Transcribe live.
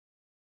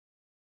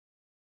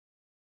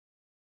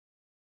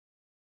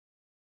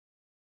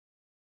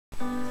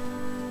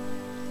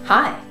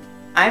Hi,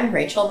 I'm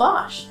Rachel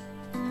Bosch.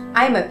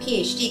 I am a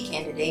PhD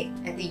candidate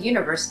at the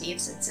University of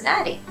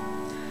Cincinnati.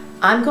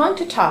 I'm going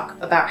to talk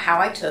about how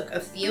I took a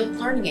field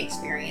learning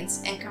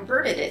experience and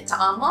converted it to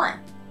online.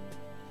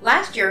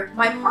 Last year,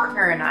 my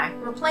partner and I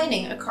were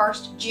planning a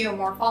karst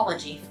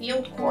geomorphology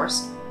field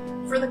course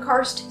for the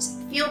Karst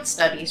Field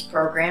Studies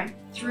program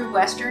through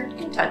Western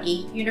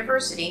Kentucky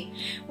University,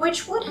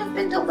 which would have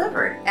been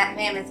delivered at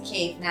Mammoth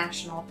Cave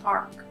National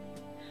Park.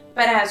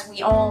 But as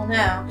we all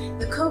know,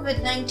 the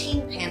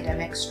COVID-19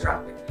 pandemic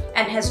struck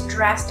and has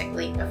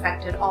drastically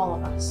affected all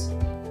of us.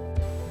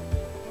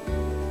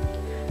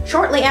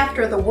 Shortly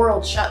after the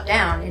world shut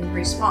down in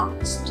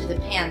response to the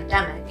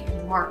pandemic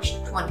in March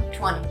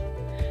 2020,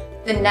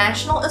 the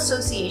National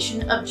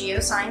Association of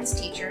Geoscience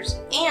Teachers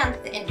and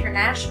the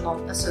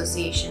International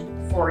Association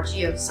for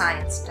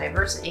Geoscience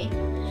Diversity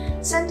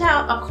sent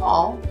out a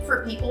call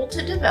for people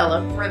to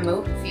develop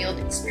remote field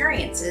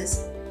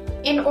experiences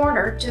in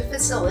order to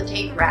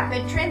facilitate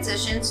rapid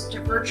transitions to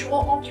virtual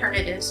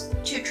alternatives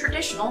to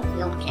traditional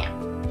field camp.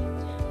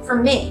 For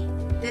me,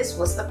 this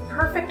was the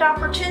perfect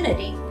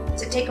opportunity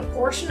to take a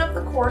portion of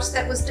the course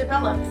that was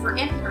developed for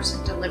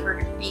in-person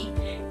delivery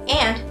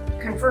and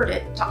convert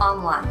it to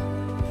online.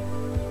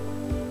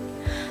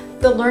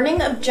 The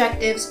learning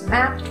objectives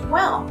mapped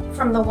well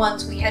from the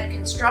ones we had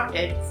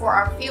constructed for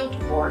our field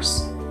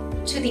course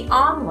to the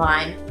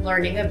online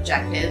learning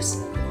objectives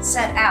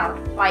set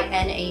out by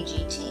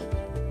NAGT.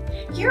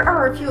 Here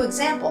are a few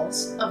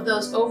examples of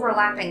those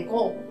overlapping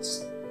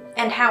goals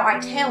and how I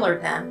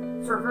tailored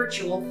them for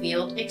virtual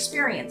field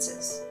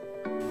experiences.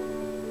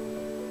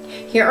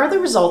 Here are the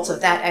results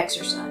of that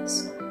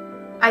exercise.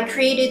 I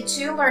created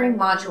 2 learning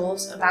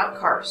modules about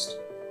karst,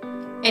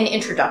 an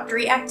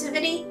introductory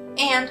activity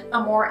and a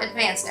more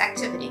advanced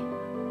activity.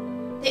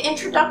 The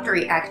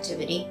introductory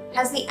activity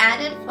has the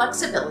added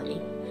flexibility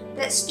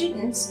that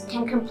students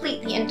can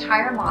complete the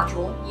entire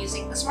module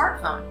using the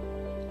smartphone.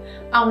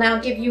 I'll now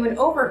give you an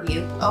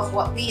overview of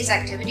what these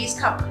activities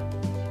cover.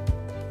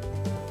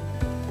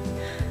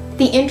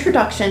 The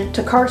introduction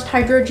to karst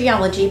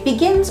hydrogeology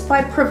begins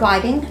by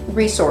providing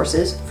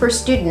resources for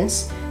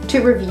students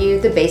to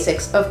review the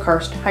basics of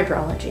karst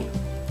hydrology.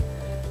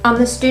 On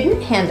the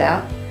student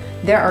handout,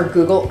 there are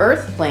Google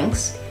Earth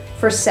links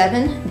for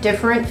 7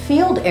 different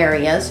field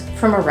areas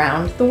from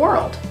around the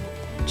world: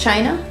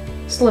 China,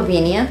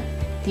 Slovenia,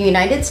 the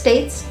United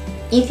States,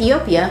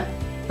 Ethiopia,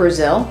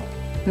 Brazil,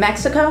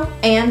 Mexico,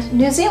 and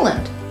New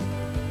Zealand.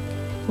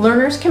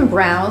 Learners can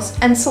browse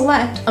and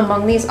select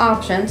among these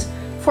options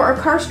for a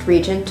karst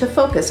region to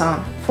focus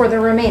on for the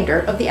remainder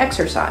of the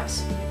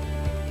exercise.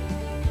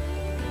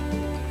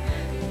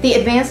 The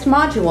advanced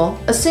module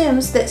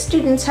assumes that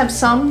students have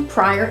some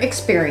prior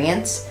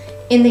experience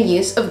in the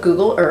use of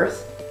Google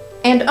Earth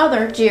and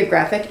other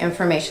geographic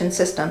information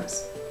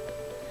systems.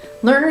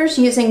 Learners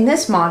using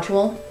this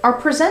module are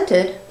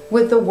presented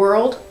with the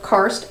World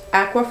Karst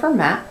Aquifer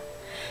Map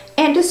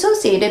and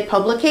associated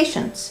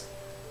publications.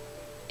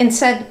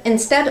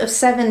 Instead of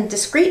 7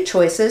 discrete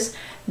choices,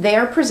 they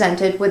are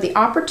presented with the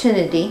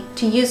opportunity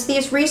to use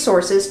these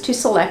resources to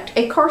select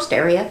a karst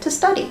area to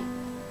study.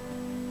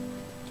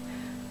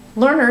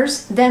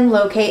 Learners then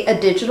locate a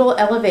digital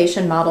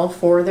elevation model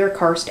for their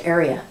karst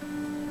area.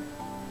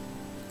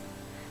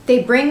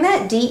 They bring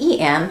that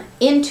DEM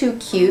into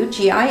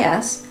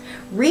QGIS,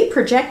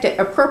 reproject it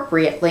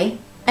appropriately,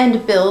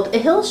 and build a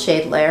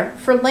hillshade layer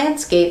for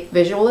landscape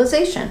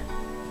visualization.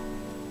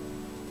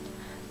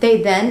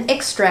 They then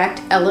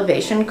extract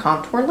elevation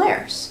contour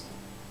layers.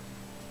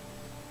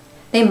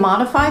 They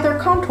modify their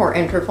contour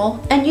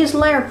interval and use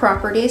layer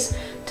properties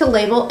to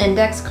label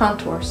index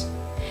contours.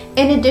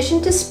 In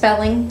addition to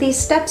spelling these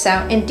steps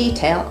out in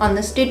detail on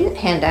the student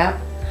handout,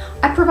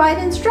 I provide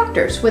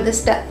instructors with a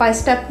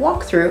step-by-step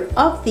walkthrough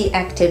of the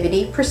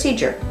activity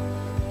procedure,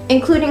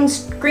 including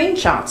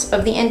screenshots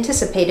of the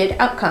anticipated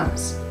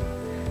outcomes.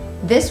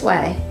 This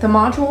way, the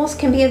modules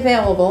can be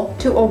available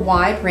to a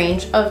wide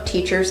range of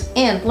teachers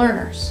and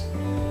learners.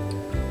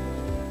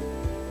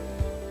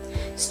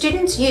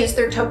 Students use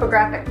their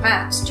topographic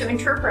maps to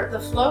interpret the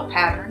flow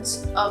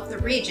patterns of the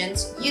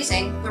regions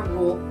using the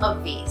rule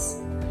of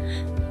V's.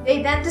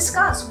 They then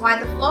discuss why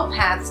the flow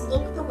paths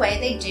look the way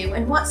they do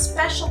and what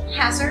special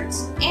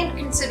hazards and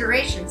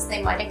considerations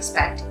they might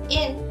expect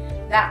in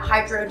that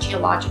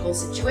hydrogeological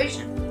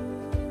situation,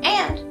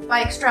 and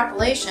by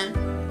extrapolation,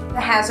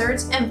 the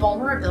hazards and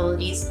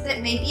vulnerabilities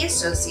that may be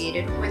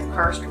associated with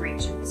karst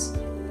regions.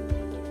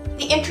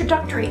 The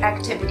introductory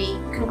activity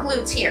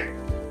concludes here,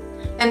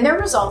 and their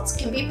results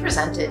can be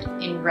presented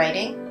in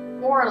writing,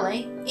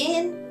 orally,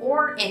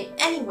 or in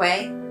any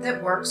way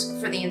that works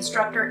for the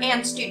instructor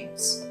and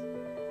students.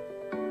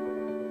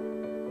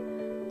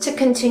 To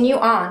continue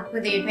on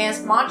with the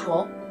advanced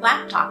module,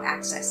 laptop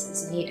access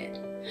is needed.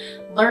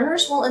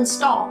 Learners will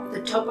install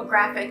the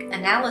Topographic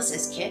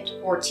Analysis Kit,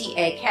 or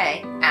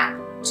TAK, app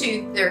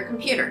to their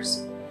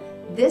computers.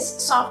 This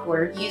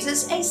software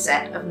uses a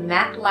set of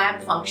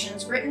MATLAB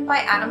functions written by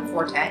Adam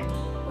Forte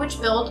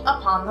which build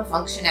upon the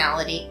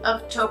functionality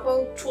of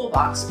Topo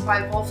Toolbox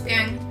by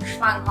Wolfgang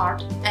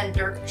Schwanghart and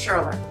Dirk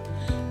Schurler.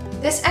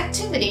 This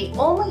activity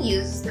only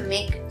uses the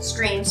Make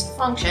Streams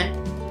function,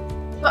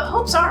 but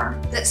hopes are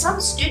that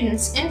some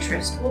students'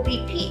 interest will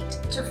be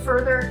piqued to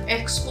further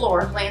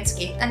explore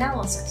landscape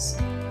analysis.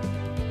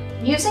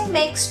 Using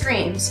Make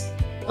Streams,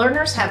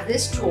 learners have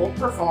this tool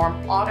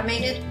perform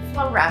automated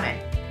flow routing.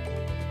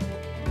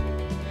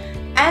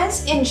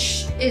 As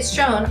is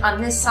shown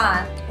on this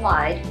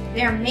slide,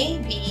 there may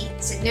be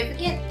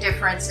significant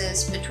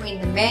differences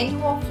between the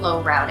manual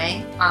flow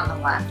routing on the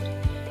left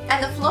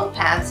and the flow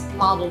paths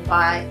modeled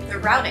by the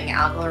routing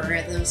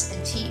algorithms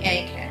in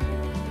TAK.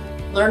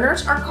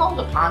 Learners are called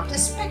upon to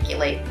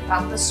speculate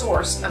about the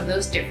source of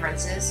those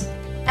differences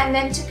and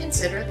then to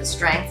consider the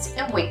strengths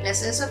and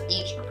weaknesses of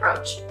each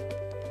approach.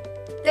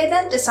 They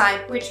then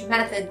decide which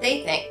method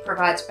they think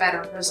provides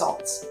better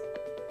results.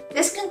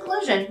 This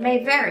conclusion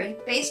may vary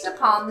based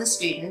upon the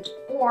student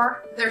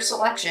or their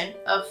selection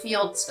of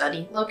field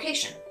study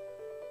location.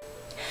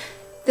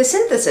 The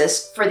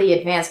synthesis for the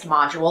advanced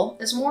module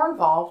is more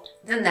involved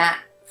than that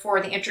for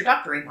the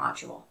introductory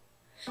module.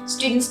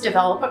 Students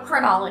develop a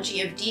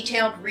chronology of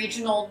detailed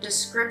regional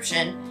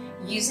description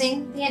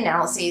using the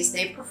analyses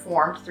they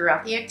performed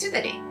throughout the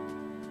activity.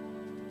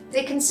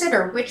 They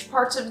consider which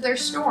parts of their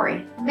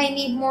story may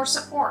need more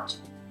support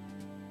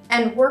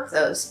and work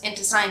those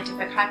into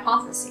scientific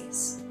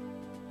hypotheses.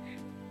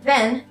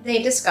 Then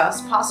they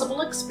discuss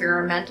possible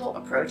experimental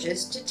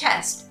approaches to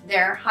test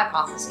their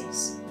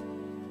hypotheses.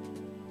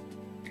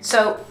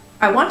 So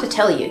I want to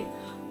tell you,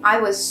 I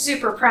was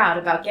super proud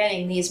about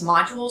getting these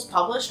modules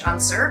published on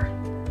CERC,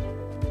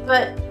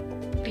 but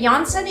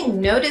beyond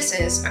sending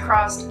notices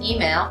across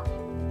email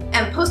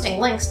and posting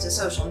links to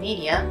social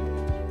media,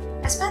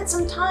 I spent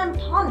some time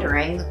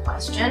pondering the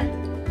question,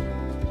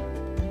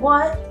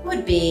 what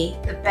would be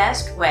the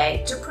best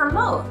way to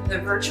promote the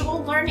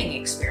virtual learning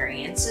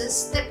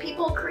experiences that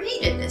people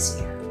created this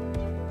year?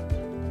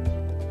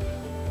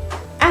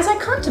 As I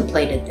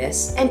contemplated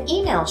this, an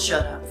email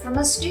showed up from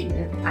a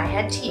student I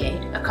had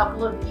TA'd a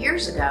couple of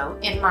years ago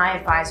in my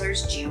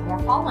advisor's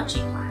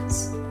geomorphology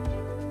class.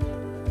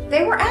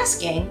 They were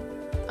asking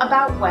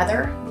about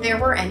whether there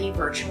were any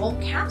virtual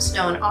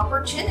capstone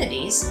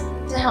opportunities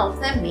to help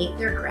them meet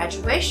their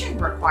graduation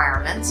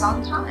requirements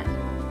on time.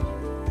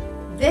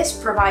 This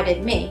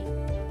provided me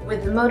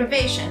with the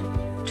motivation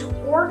to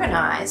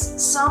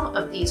organize some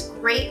of these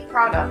great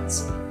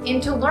products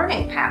into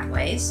learning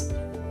pathways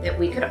that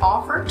we could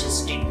offer to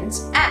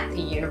students at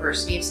the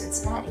University of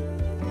Cincinnati.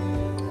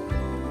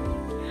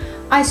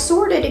 I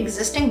sorted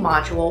existing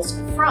modules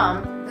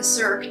from the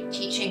CERC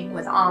Teaching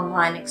with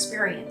Online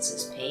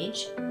Experiences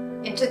page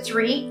into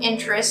 3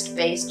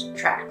 interest-based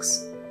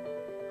tracks: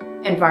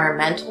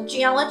 environmental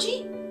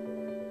geology,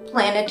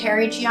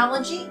 planetary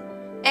geology,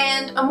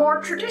 and a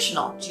more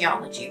traditional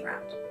geology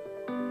route.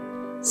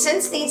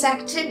 Since these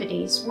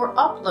activities were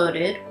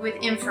uploaded with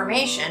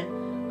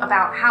information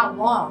about how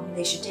long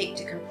they should take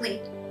to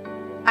complete,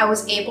 I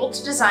was able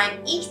to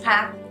design each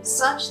path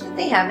such that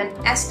they have an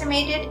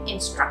estimated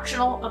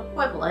instructional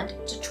equivalent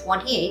to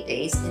 28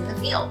 days in the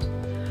field,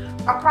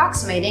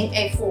 approximating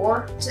a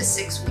 4 to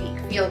 6 week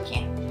field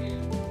camp,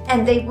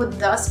 and they would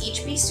thus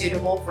each be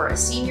suitable for a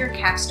senior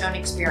capstone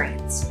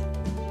experience.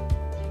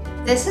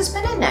 This has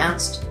been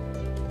announced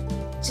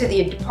to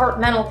the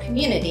departmental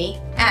community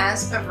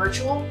as a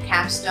virtual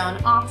capstone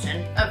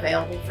option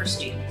available for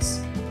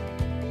students.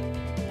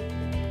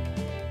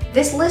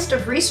 This list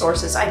of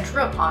resources I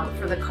drew upon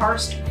for the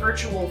Karst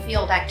virtual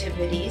field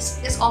activities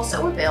is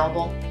also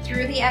available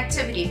through the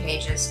activity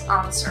pages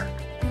on CERC.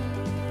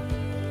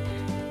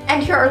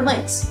 And here are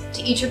links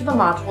to each of the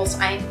modules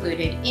I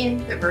included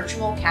in the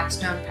virtual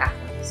capstone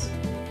pathways.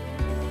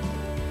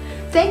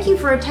 Thank you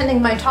for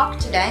attending my talk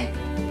today.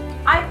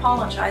 I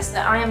apologize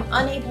that I am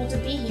unable to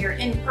be here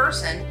in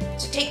person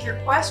to take your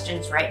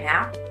questions right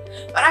now,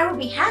 but I would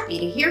be happy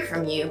to hear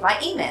from you by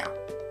email.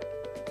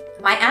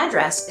 My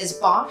address is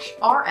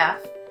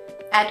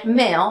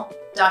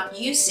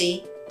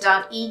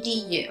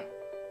boschrf@mail.uc.edu.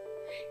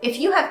 If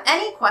you have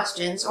any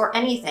questions or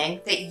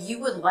anything that you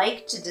would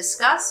like to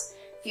discuss,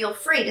 feel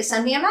free to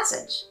send me a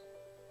message.